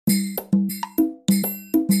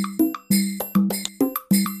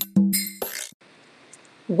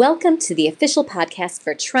Welcome to the official podcast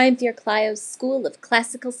for Triumvir Clio's School of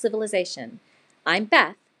Classical Civilization. I'm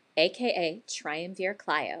Beth, aka Triumvir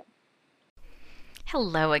Clio.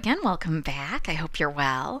 Hello again, welcome back. I hope you're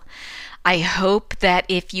well. I hope that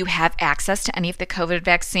if you have access to any of the COVID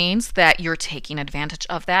vaccines, that you're taking advantage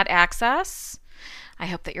of that access. I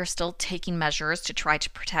hope that you're still taking measures to try to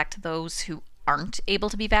protect those who aren't able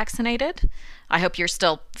to be vaccinated. I hope you're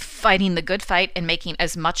still fighting the good fight and making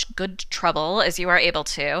as much good trouble as you are able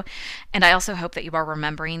to. And I also hope that you are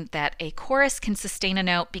remembering that a chorus can sustain a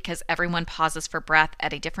note because everyone pauses for breath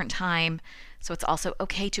at a different time. So it's also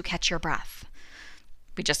okay to catch your breath.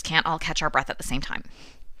 We just can't all catch our breath at the same time.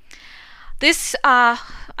 This, I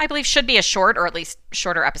believe, should be a short, or at least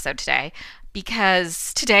shorter episode today,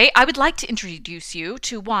 because today I would like to introduce you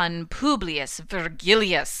to one Publius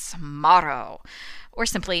Virgilius Maro, or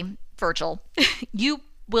simply Virgil. You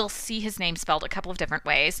will see his name spelled a couple of different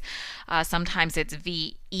ways. Sometimes it's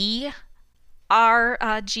V-E-R-G-I-L,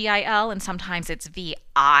 and sometimes it's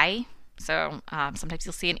V-I. So sometimes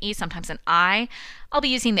you'll see an E, sometimes an I. I'll be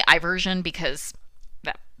using the I version because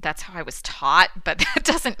that's how I was taught, but that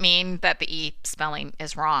doesn't mean that the E spelling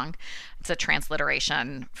is wrong. It's a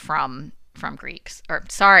transliteration from Greeks, or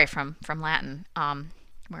sorry, from Latin.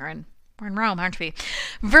 We're in Rome, aren't we?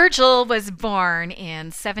 Virgil was born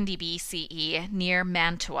in 70 BCE near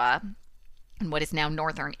Mantua, in what is now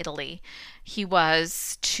northern Italy. He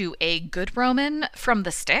was to a good Roman from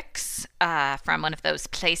the sticks, from one of those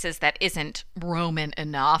places that isn't Roman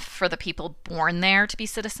enough for the people born there to be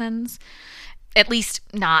citizens. At least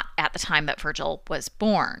not at the time that Virgil was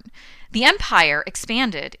born. The empire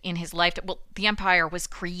expanded in his lifetime. Well, the empire was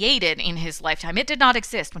created in his lifetime. It did not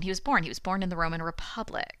exist when he was born. He was born in the Roman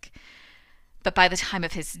Republic. But by the time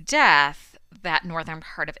of his death, that northern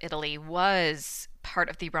part of Italy was part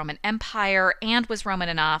of the Roman Empire and was Roman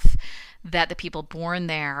enough that the people born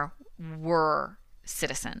there were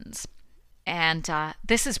citizens. And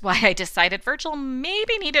this is why I decided Virgil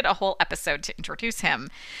maybe needed a whole episode to introduce him.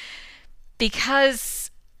 Because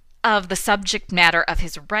of the subject matter of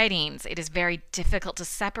his writings, it is very difficult to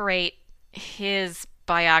separate his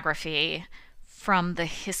biography from the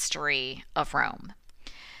history of Rome.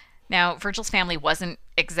 Now, Virgil's family wasn't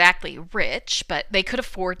exactly rich, but they could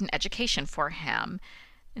afford an education for him.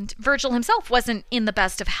 And Virgil himself wasn't in the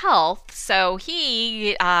best of health, so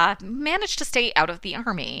he managed to stay out of the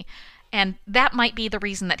army. And that might be the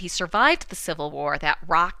reason that he survived the Civil War that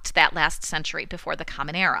rocked that last century before the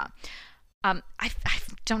Common Era. I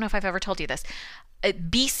don't know if I've ever told you this.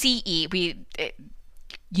 BCE,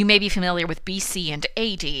 you may be familiar with BC and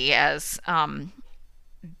AD as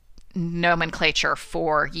nomenclature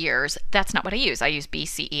for years. That's not what I use. I use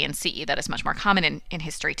BCE and CE. That is much more common in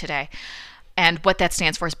history today. And what that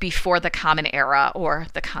stands for is before the Common Era or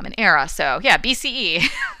the Common Era. So yeah, BCE.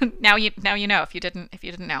 now you know. If you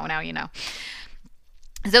didn't know, now you know.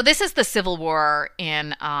 So this is the Civil War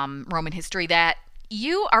in Roman history that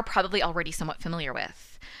you are probably already somewhat familiar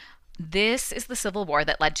with. This is the Civil War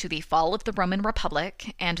that led to the fall of the Roman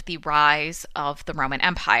Republic and the rise of the Roman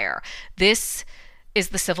Empire. This is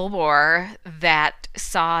the Civil War that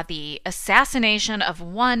saw the assassination of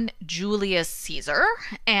one Julius Caesar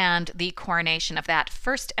and the coronation of that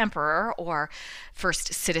first emperor, or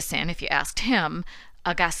first citizen, if you asked him,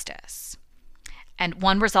 Augustus. And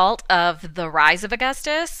one result of the rise of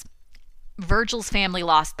Augustus, Virgil's family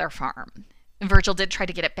lost their farm. Virgil did try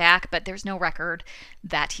to get it back, but there's no record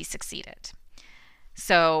that he succeeded.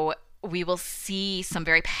 So we will see some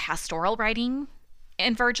very pastoral writing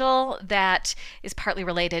in Virgil that is partly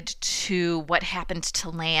related to what happened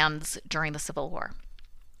to lands during the Civil War.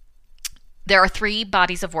 There are 3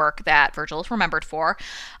 bodies of work that Virgil is remembered for.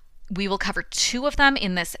 We will cover 2 of them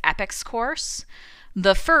in this epics course.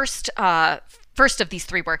 The first of these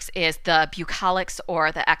 3 works is the Bucolics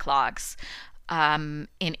or the Eclogues. In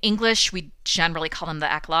English, we generally call them the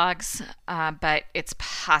Eclogues, but it's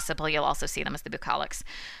possible you'll also see them as the Bucolics.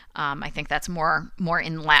 I think that's more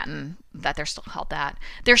in Latin that they're still called that.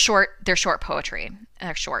 They're short poetry.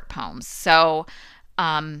 They're short poems. So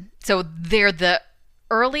they're the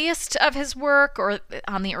earliest of his work, or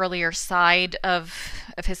on the earlier side of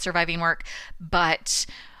his surviving work. But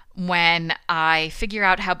when I figure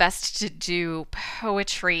out how best to do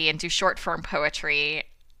poetry and do short form poetry,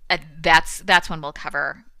 that's when we'll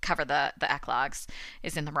cover the Eclogues,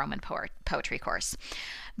 is in the Roman poetry course.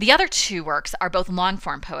 The other 2 works are both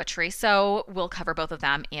long-form poetry, so we'll cover both of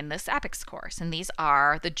them in this epics course. And these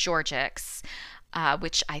are the Georgics,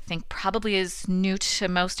 which I think probably is new to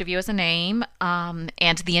most of you as a name,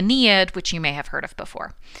 and the Aeneid, which you may have heard of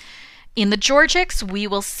before. In the Georgics, we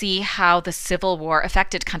will see how the Civil War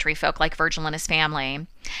affected country folk like Virgil and his family.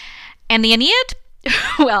 And the Aeneid?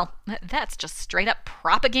 Well, that's just straight up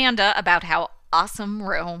propaganda about how awesome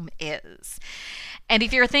Rome is. And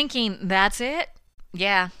if you're thinking, that's it?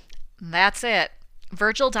 Yeah, that's it.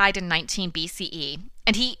 Virgil died in 19 BCE,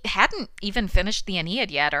 and he hadn't even finished the Aeneid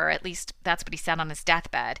yet, or at least that's what he said on his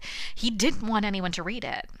deathbed. He didn't want anyone to read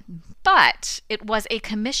it. But it was a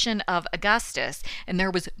commission of Augustus, and there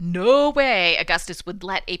was no way Augustus would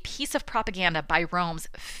let a piece of propaganda by Rome's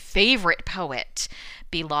favorite poet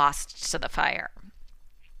be lost to the fire.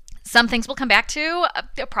 Some things we'll come back to,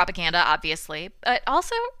 propaganda, obviously, but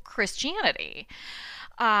also Christianity.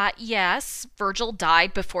 Yes, Virgil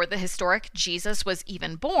died before the historic Jesus was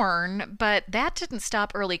even born, but that didn't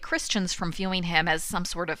stop early Christians from viewing him as some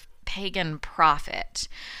sort of pagan prophet.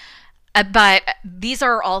 But these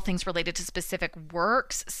are all things related to specific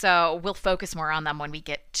works, so we'll focus more on them when we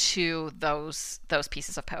get to those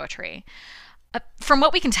pieces of poetry. From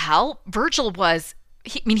what we can tell, Virgil was,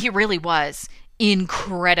 he really was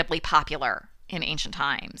incredibly popular in ancient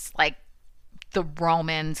times. Like, the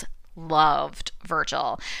Romans loved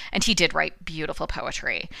Virgil, and he did write beautiful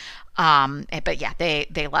poetry. But yeah,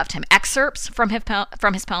 they loved him. Excerpts from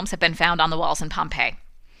his poems have been found on the walls in Pompeii.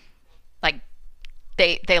 Like,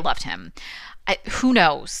 they loved him. Who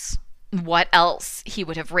knows what else he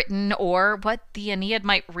would have written, or what the Aeneid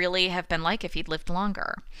might really have been like if he'd lived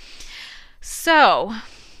longer. So,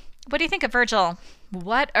 what do you think of Virgil?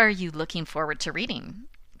 What are you looking forward to reading?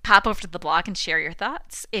 Pop over to the blog and share your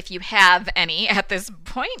thoughts. If you have any at this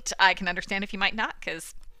point, I can understand if you might not,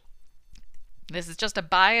 because this is just a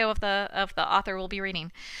bio of the author we'll be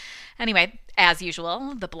reading. Anyway, as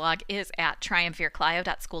usual, the blog is at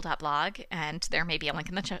triumvirclio.school.blog, and there may be a link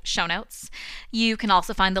in the show notes. You can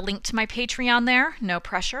also find the link to my Patreon there, no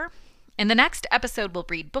pressure. In the next episode, we'll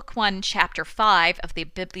read Book 1, Chapter 5 of the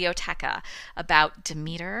Bibliotheca about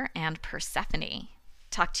Demeter and Persephone.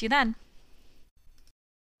 Talk to you then.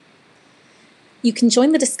 You can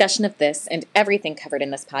join the discussion of this and everything covered in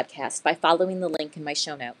this podcast by following the link in my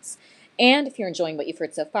show notes. And if you're enjoying what you've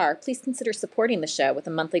heard so far, please consider supporting the show with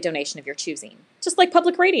a monthly donation of your choosing, just like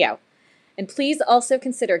public radio. And please also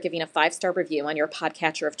consider giving a 5-star review on your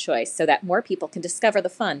podcatcher of choice so that more people can discover the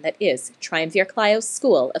fun that is Triumvir Clio's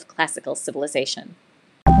School of Classical Civilization.